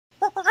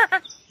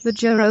The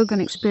Joe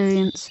Rogan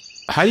Experience.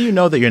 How do you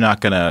know that you're not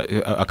going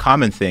to... A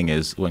common thing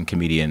is when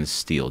comedians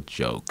steal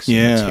jokes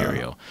and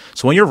material.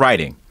 So when you're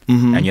writing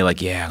and you're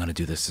like, yeah, I'm going to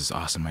do this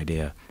awesome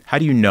idea. How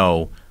do you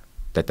know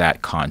that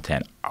that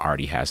content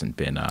already hasn't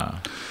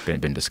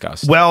been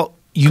discussed? Well,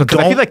 you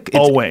don't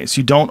always.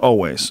 You don't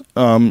always.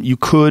 You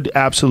could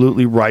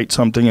absolutely write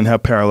something and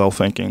have parallel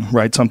thinking.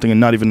 Write something and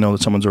not even know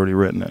that someone's already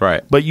written it.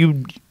 Right. But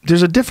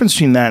there's a difference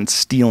between that and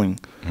stealing.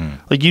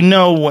 Like, you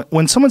know,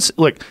 when someone's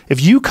like,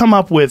 if you come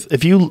up with,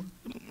 if you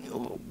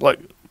like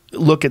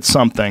look at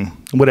something,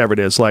 whatever it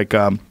is, like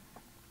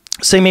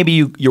say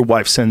maybe your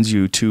wife sends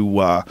you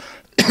to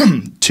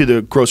to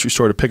the grocery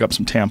store to pick up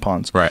some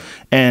tampons. Right.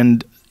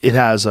 And it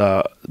has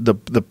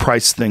the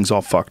price thing's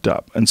all fucked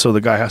up, and so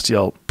the guy has to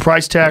yell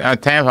price check,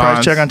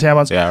 price check on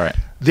tampons. Yeah, right.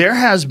 There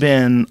has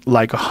been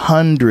like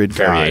 100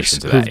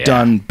 guys who've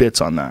done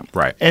bits on that.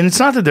 Right. And it's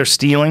not that they're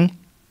stealing.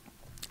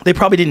 They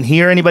probably didn't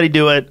hear anybody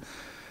do it.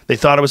 They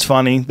thought it was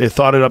funny. They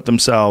thought it up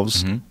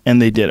themselves,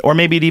 and they did it. Or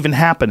maybe it even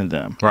happened to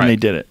them, and they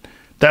did it.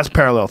 That's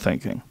parallel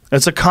thinking.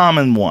 That's a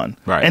common one.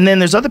 Right. And then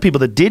there's other people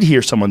that did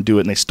hear someone do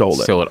it and they stole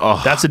it. Steal it.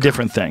 Oh, that's a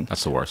different thing.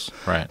 That's the worst.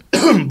 Right.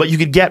 But you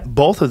could get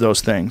both of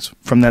those things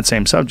from that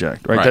same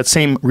subject, right? That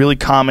same really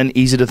common,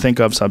 easy to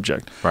think of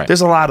subject. Right. There's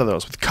a lot of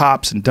those with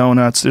cops and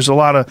donuts. There's a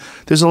lot of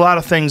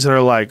things that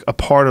are like a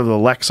part of the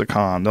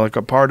lexicon. They're like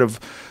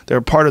they're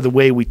a part of the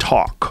way we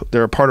talk.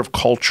 They're a part of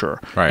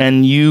culture. Right.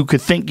 And you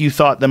could think you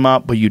thought them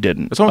up, but you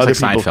didn't. It's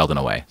almost like Seinfeld in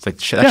a way. It's like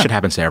that shit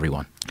happens to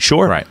everyone.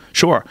 Sure. Right.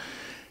 Sure.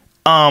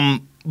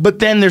 But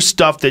then there's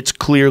stuff that's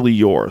clearly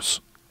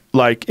yours.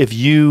 Like if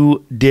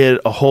you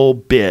did a whole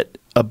bit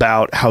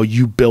about how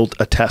you built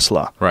a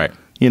Tesla. Right.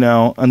 You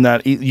know, and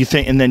that you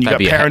think, and then you got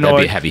paranoid.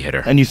 That'd be a heavy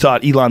hitter. And you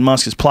thought Elon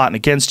Musk is plotting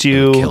against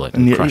you. And kill it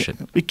and crush it.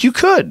 You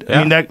could. Yeah.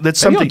 I mean, that's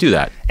something. Maybe don't do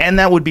that. And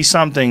that would be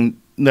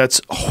something that's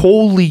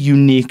wholly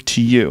unique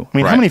to you. I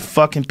mean, how many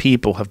fucking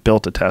people have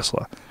built a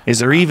Tesla? Is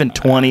there even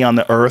 20 on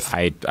the earth?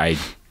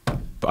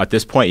 At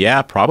this point,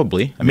 yeah,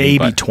 probably.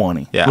 Maybe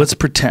 20. Yeah. Let's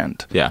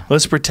pretend. Yeah.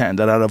 Let's pretend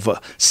that out of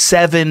a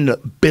 7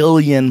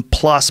 billion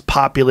plus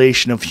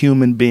population of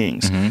human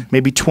beings,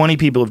 maybe 20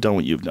 people have done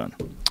what you've done.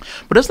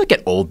 But doesn't it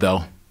get old,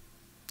 though?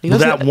 Well,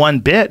 that one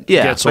bit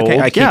gets old.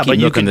 I can't keep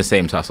looking the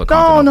same Tesla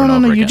content over and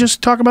over again. You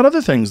just talk about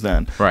other things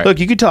then. Right. Look,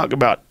 you could talk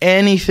about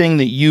anything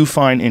that you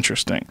find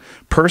interesting.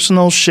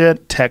 Personal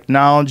shit,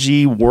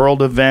 technology,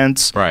 world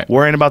events,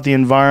 worrying about the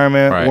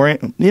environment,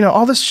 worrying, you know,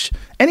 all this,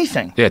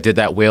 anything. Yeah, did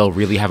that whale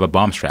really have a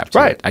bomb strapped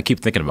to it? I keep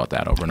thinking about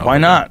that over and over Why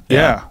again. not?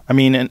 Yeah. I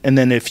mean, and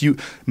then if you,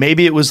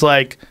 maybe it was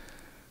like,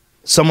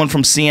 someone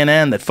from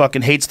CNN that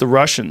fucking hates the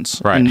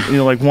Russians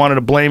and like wanted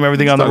to blame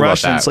everything on the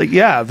Russians. Like,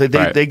 yeah,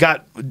 they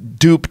got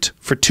duped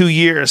for 2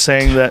 years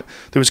saying that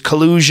there was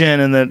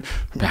collusion and that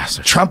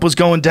Trump was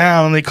going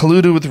down and they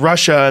colluded with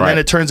Russia. And then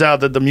it turns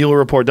out that the Mueller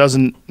report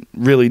doesn't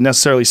really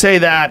necessarily say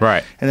that.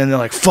 Right. And then they're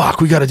like,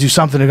 fuck, we got to do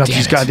something about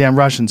these goddamn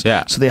Russians.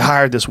 Yeah. So they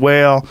hired this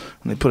whale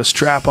and they put a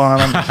strap on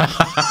him.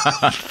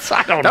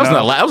 I don't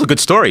know. That was a good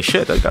story.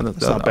 Shit. That's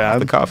not bad. Off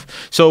the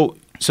cuff.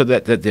 So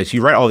that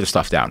you write all this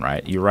stuff down,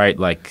 right? You write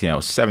like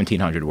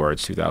 1,700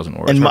 words, 2,000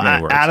 words. And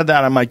out of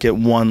that, I might get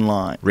one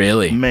line.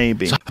 Really?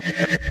 Maybe.